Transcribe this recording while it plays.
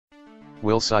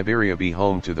Will Siberia be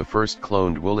home to the first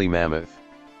cloned woolly mammoth?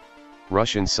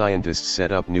 Russian scientists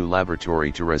set up new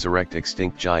laboratory to resurrect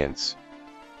extinct giants.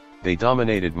 They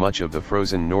dominated much of the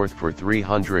frozen north for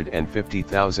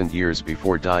 350,000 years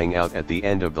before dying out at the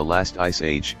end of the last ice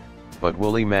age, but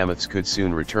woolly mammoths could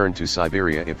soon return to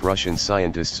Siberia if Russian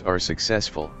scientists are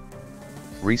successful.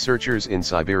 Researchers in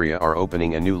Siberia are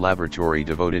opening a new laboratory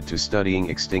devoted to studying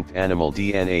extinct animal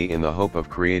DNA in the hope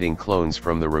of creating clones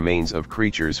from the remains of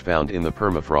creatures found in the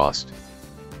permafrost.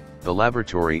 The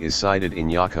laboratory is sited in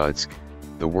Yakutsk,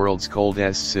 the world's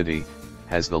coldest city,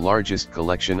 has the largest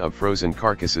collection of frozen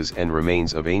carcasses and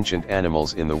remains of ancient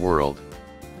animals in the world.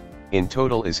 In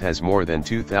total it has more than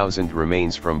 2,000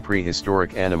 remains from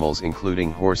prehistoric animals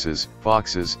including horses,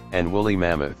 foxes, and woolly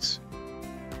mammoths.